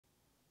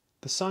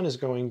The sun is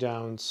going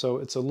down, so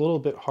it's a little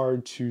bit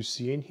hard to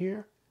see in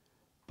here,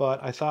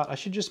 but I thought I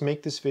should just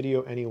make this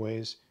video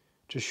anyways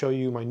to show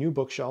you my new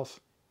bookshelf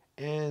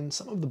and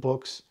some of the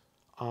books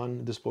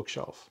on this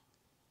bookshelf.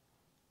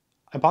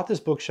 I bought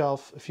this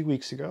bookshelf a few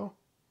weeks ago,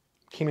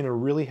 came in a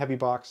really heavy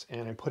box,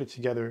 and I put it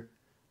together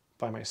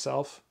by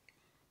myself.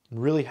 I'm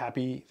really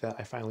happy that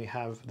I finally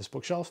have this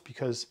bookshelf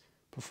because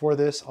before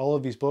this, all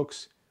of these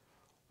books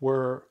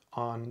were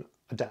on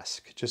a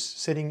desk,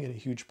 just sitting in a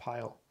huge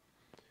pile.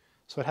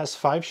 So it has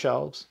 5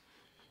 shelves.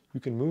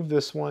 You can move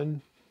this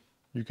one,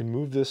 you can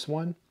move this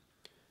one,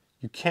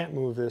 you can't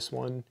move this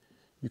one,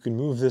 you can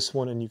move this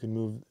one, and you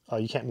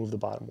can't move the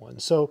bottom one.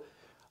 So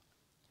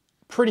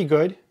pretty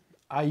good.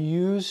 I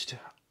used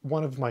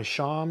one of my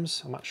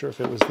shams, I'm not sure if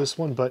it was this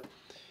one, but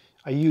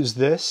I used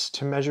this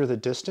to measure the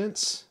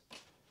distance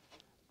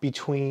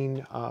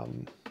between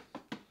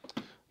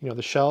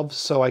the shelves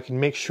so I can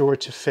make sure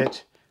to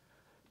fit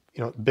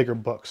bigger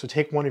books. So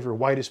take one of your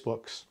widest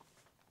books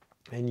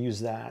and use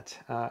that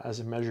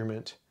as a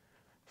measurement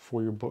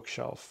for your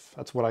bookshelf.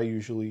 That's what I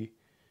usually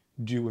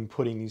do when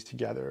putting these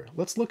together.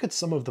 Let's look at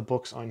some of the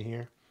books on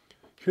here.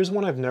 Here's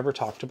one I've never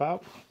talked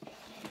about.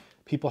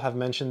 People have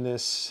mentioned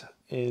this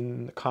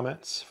in the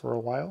comments for a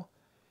while.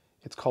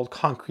 It's called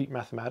Concrete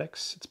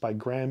Mathematics. It's by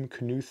Graham,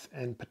 Knuth,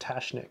 and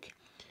Potashnik.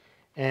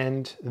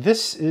 And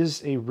this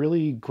is a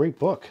really great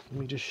book. Let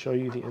me just show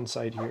you the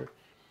inside here.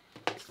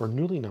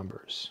 Bernoulli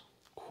numbers.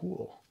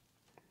 Cool.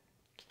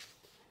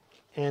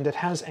 And it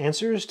has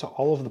answers to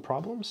all of the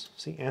problems.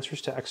 See,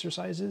 answers to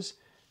exercises,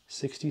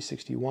 60,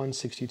 61,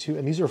 62.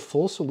 And these are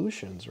full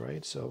solutions,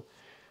 right? So,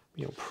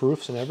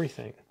 proofs and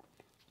everything,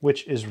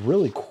 which is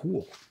really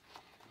cool.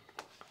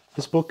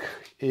 This book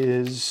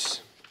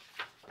is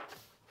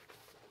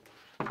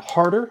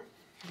harder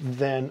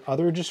than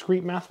other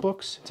discrete math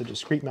books. It's a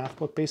discrete math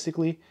book,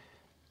 basically.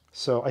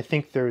 So I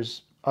think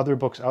there's other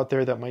books out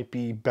there that might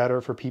be better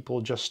for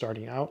people just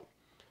starting out.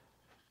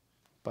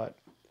 But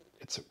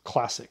it's a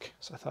classic,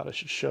 so I thought I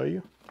should show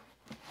you.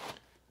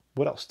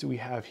 What else do we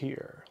have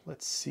here?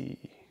 Let's see.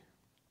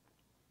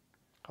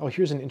 Oh,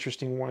 here's an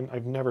interesting one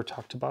I've never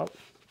talked about.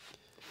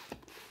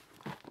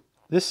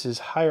 This is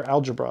Higher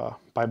Algebra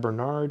by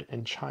Bernard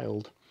and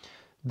Child.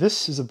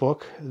 This is a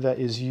book that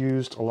is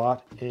used a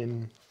lot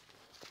in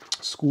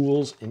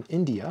schools in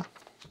India.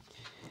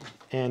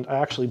 And I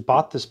actually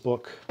bought this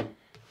book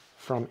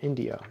from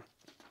India.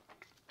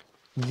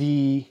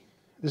 This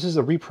is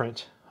a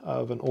reprint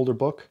of an older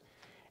book,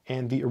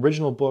 and the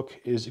original book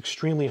is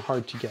extremely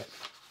hard to get.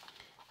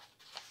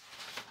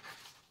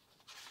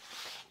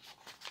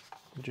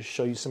 I'll just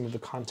show you some of the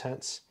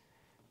contents.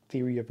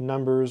 Theory of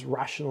numbers,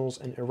 rationals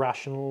and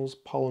irrationals,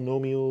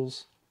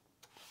 polynomials,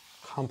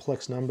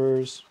 complex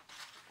numbers.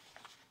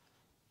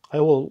 I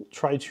will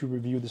try to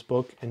review this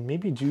book and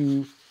maybe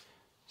do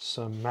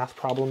some math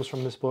problems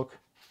from this book.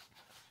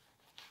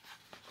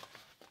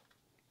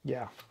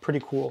 Yeah,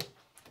 pretty cool.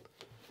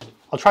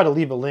 I'll try to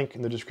leave a link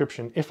in the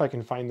description if I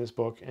can find this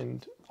book,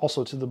 and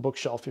also to the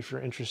bookshelf if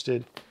you're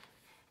interested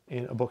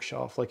in a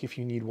bookshelf, like if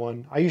you need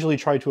one. I usually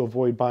try to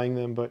avoid buying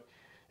them, but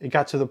it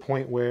got to the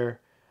point where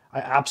I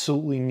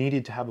absolutely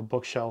needed to have a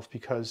bookshelf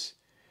because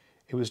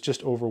it was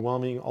just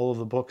overwhelming, all of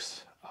the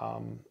books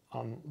on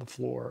the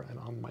floor and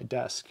on my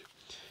desk.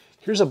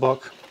 Here's a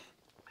book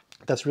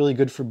that's really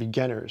good for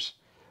beginners.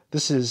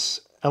 This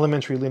is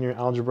Elementary Linear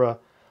Algebra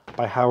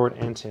by Howard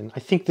Anton. I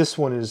think this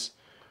one is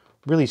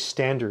really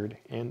standard,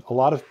 and a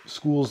lot of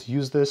schools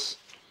use this.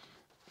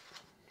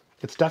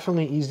 It's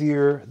definitely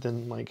easier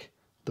than like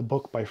the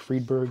book by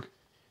Friedberg,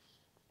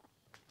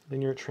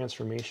 Linear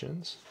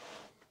Transformations.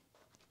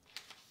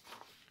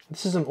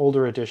 This is an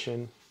older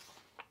edition.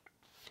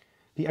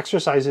 The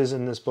exercises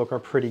in this book are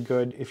pretty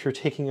good. If you're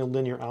taking a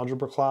linear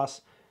algebra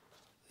class,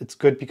 it's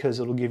good because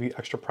it'll give you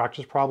extra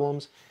practice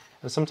problems.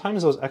 And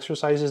sometimes those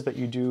exercises that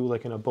you do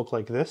like in a book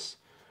like this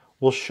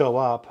will show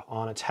up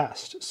on a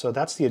test. So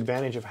that's the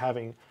advantage of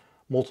having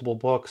multiple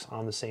books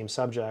on the same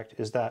subject,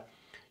 is that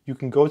you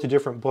can go to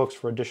different books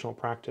for additional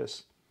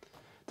practice.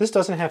 This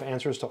doesn't have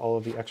answers to all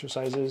of the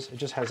exercises. It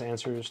just has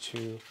answers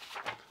to,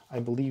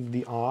 I believe,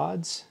 the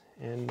odds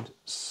and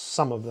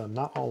some of them,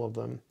 not all of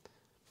them.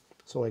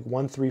 So like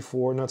 1, 3,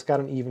 4, no, it's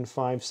got an even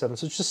 5, 7.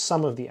 So it's just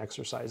some of the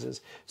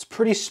exercises. It's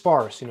pretty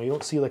sparse, you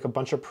don't see like a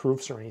bunch of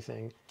proofs or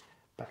anything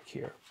back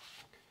here.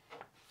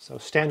 So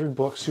standard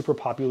book, super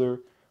popular,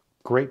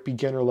 great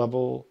beginner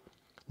level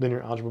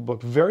linear algebra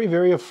book. Very,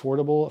 very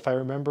affordable. If I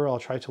remember, I'll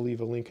try to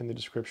leave a link in the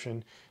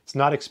description. It's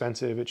not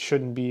expensive. It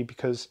shouldn't be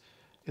because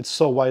it's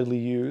so widely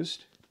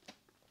used.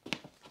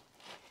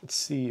 Let's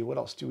see, what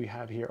else do we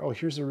have here? Oh,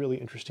 here's a really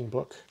interesting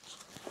book.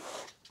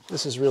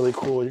 This is really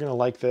cool. You're going to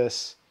like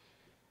this.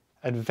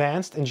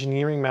 Advanced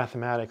Engineering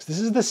Mathematics. This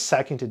is the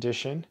 2nd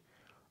edition.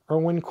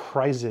 Erwin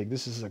Kreisig.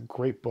 This is a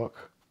great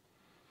book.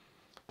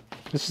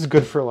 This is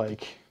good for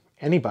like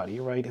anybody,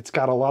 right? It's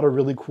got a lot of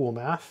really cool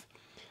math.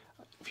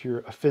 If you're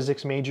a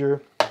physics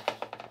major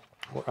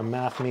or a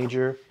math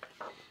major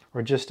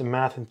or just a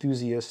math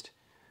enthusiast,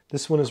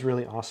 this one is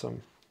really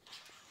awesome.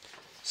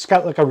 It's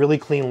got like a really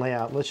clean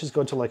layout. Let's just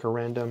go to like a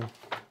random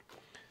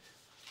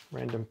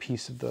random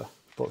piece of the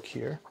book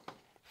here.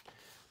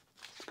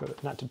 Let's go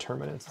to, not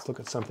determinants, let's look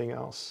at something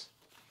else.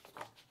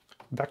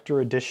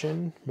 Vector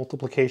addition,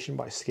 multiplication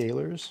by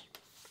scalars.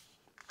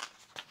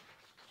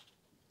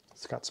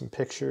 It's got some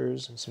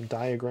pictures and some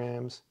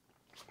diagrams.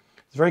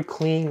 It's very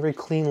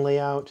clean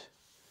layout.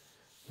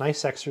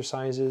 Nice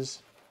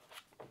exercises.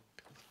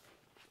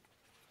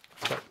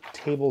 It's got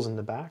tables in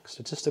the back,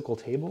 statistical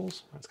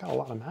tables. It's got a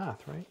lot of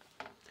math, right?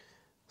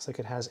 Looks like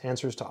it has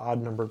answers to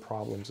odd numbered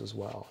problems as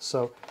well.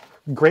 So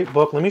great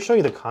book. Let me show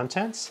you the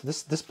contents.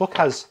 This book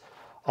has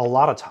a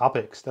lot of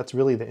topics. That's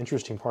really the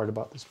interesting part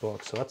about this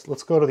book. So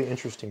let's go to the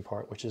interesting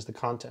part, which is the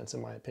contents,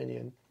 in my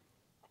opinion.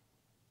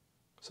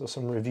 So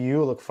some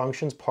review, look,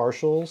 functions,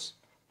 partials,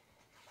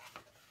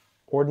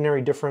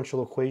 ordinary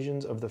differential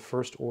equations of the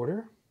first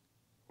order.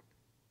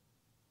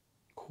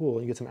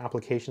 Cool, you get some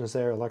applications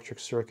there, electric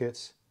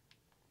circuits,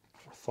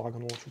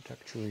 orthogonal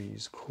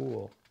trajectories,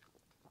 cool.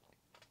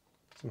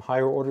 Some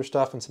higher order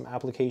stuff and some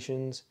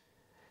applications.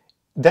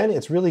 Then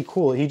it's really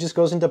cool. He just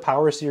goes into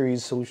power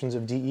series solutions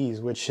of DEs,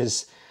 which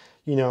is,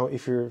 you know,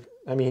 if you're,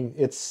 I mean,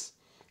 it's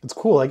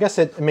cool. I guess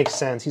it makes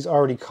sense. He's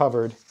already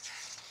covered,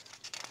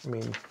 I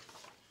mean,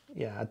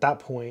 yeah, at that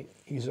point,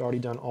 he's already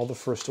done all the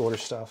first order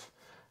stuff,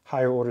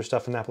 higher order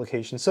stuff in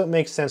applications. So it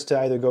makes sense to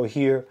either go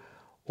here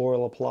or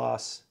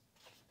Laplace.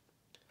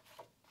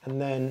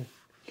 And then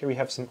here we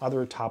have some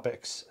other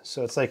topics.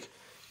 So it's like,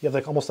 you have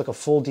like almost like a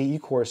full DE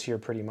course here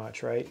pretty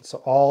much, right? So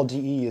all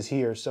DE is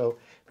here. So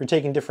if you're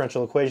taking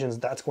differential equations,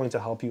 that's going to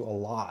help you a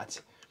lot.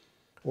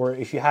 Or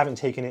if you haven't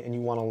taken it and you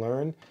want to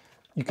learn,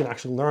 you can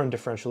actually learn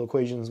differential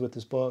equations with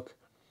this book.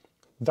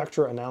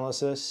 Vector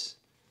analysis,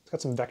 it's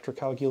got some vector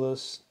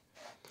calculus.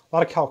 A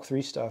lot of Calc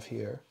 3 stuff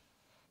here.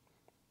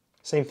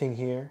 Same thing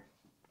here.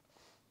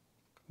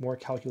 More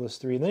Calculus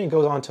 3. And then it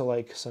goes on to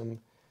like some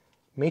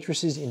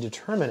matrices and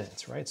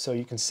determinants, right? So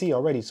you can see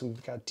already, so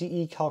we've got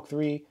DE, Calc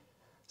 3,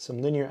 some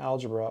linear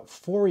algebra,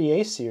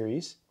 Fourier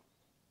series,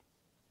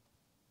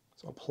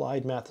 so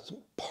applied math, some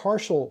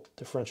partial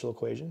differential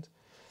equations.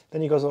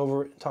 Then he goes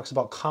over and talks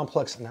about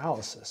complex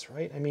analysis,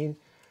 right? I mean,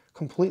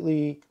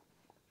 completely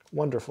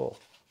wonderful.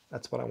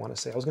 That's what I want to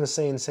say. I was going to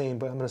say insane,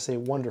 but I'm going to say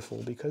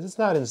wonderful because it's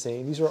not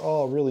insane. These are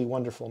all really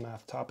wonderful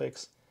math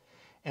topics.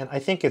 And I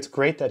think it's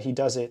great that he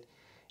does it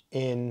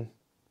in,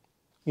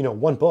 you know,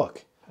 one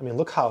book. I mean,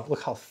 look how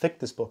thick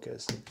this book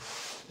is.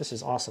 This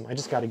is awesome. I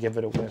just got to give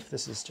it a whiff.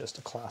 This is just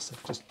a classic.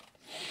 Just,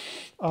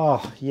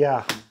 oh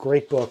yeah,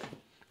 great book.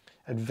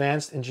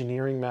 Advanced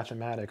Engineering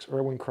Mathematics,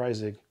 Erwin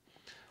Kreisig.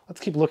 Let's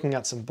keep looking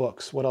at some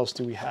books. What else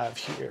do we have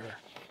here?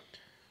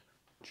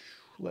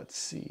 Let's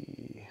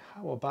see.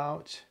 How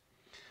about,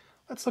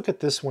 let's look at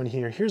this one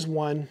here. Here's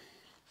one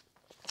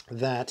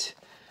that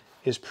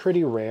is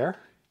pretty rare.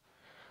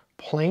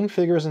 Plane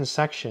figures and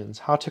sections,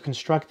 how to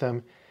construct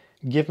them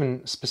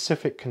given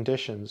specific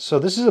conditions. So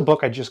this is a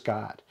book I just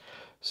got.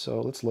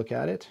 So let's look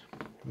at it.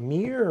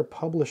 Mir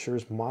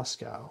Publishers,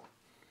 Moscow.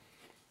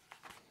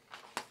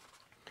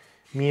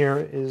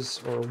 Mir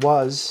is, or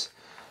was,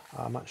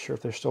 I'm not sure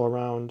if they're still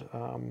around,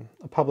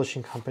 a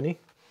publishing company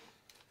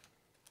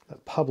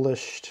that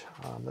published,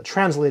 that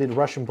translated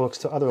Russian books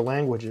to other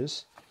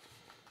languages.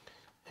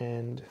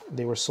 And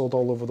they were sold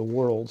all over the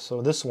world.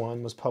 So this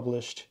one was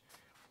published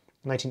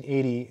in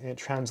 1980, and it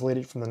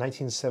translated from the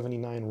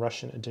 1979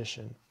 Russian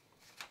edition.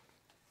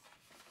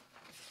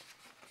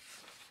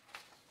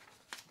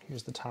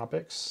 Here's the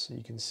topics, so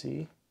you can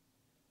see.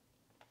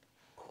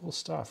 Cool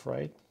stuff,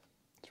 right?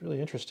 It's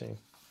really interesting.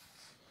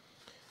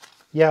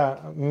 Yeah,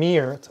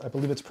 Mir, I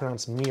believe it's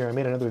pronounced Mir. I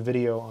made another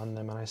video on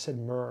them, and I said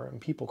Mir,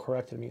 and people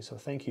corrected me, so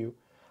thank you.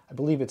 I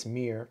believe it's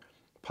Mir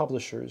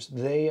Publishers.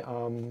 They,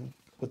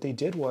 what they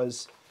did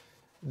was,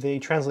 they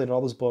translated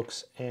all those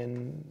books,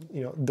 and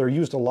you know they're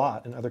used a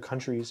lot in other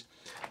countries.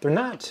 They're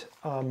not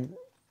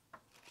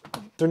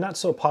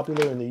so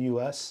popular in the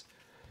U.S.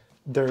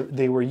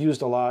 They were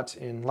used a lot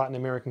in Latin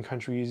American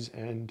countries,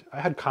 and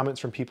I had comments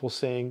from people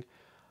saying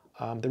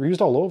they were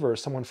used all over.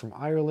 Someone from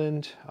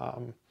Ireland,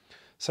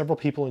 several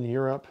people in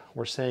Europe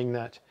were saying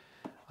that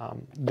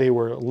they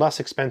were less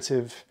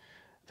expensive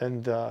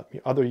than the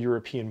other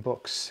European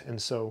books,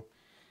 and so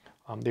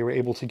they were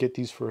able to get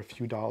these for a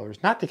few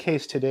dollars. Not the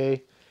case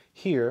today.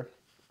 Here,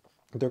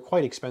 they're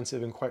quite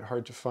expensive and quite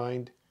hard to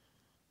find.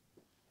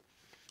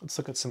 Let's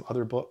look at some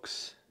other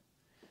books.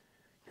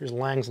 Here's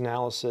Lang's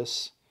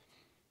analysis.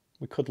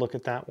 We could look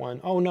at that one.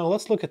 Oh no,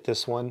 let's look at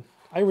this one.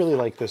 I really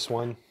like this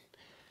one.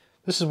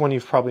 This is one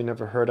you've probably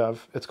never heard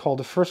of. It's called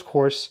The First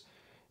Course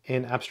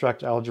in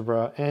Abstract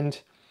Algebra, and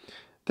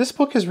this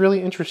book is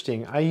really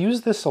interesting. I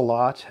used this a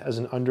lot as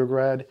an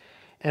undergrad,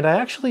 and I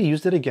actually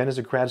used it again as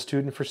a grad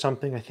student for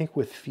something, I think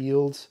with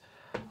fields.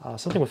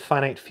 Something with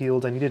finite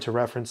fields. I needed to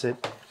reference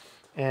it,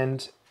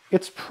 and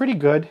it's pretty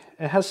good.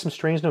 It has some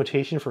strange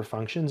notation for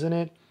functions in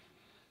it,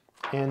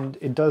 and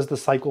it does the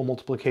cycle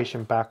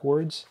multiplication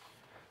backwards.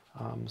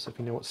 So if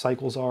you know what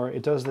cycles are,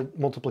 it does the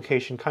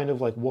multiplication kind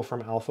of like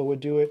Wolfram Alpha would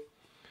do it.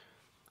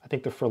 I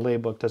think the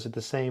Ferlet book does it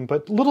the same,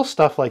 but little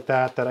stuff like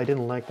that that I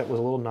didn't like, that was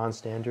a little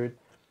non-standard.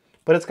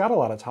 But it's got a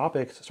lot of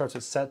topics. It starts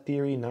with set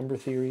theory, number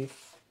theory.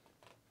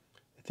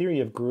 the theory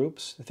of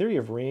groups, the theory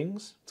of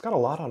rings. It's got a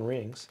lot on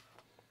rings.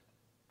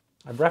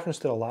 I've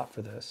referenced it a lot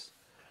for this.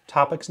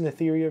 Topics in the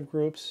theory of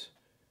groups,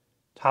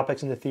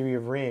 topics in the theory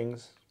of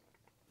rings.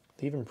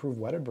 They even prove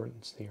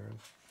Wedderburn's theorem.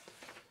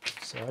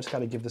 So I just got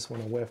to give this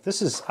one a whiff.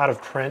 This is out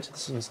of print.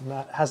 This is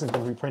hasn't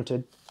been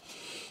reprinted.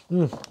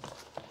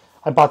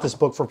 I bought this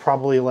book for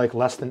probably like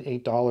less than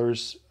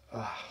 $8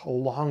 a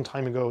long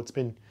time ago. It's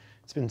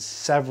been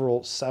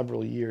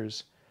several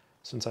years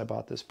since I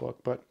bought this book,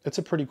 but it's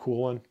a pretty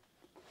cool one.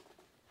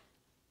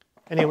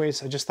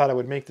 Anyways, I just thought I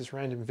would make this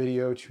random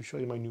video to show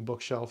you my new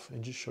bookshelf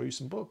and just show you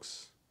some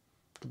books.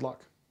 Good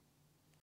luck.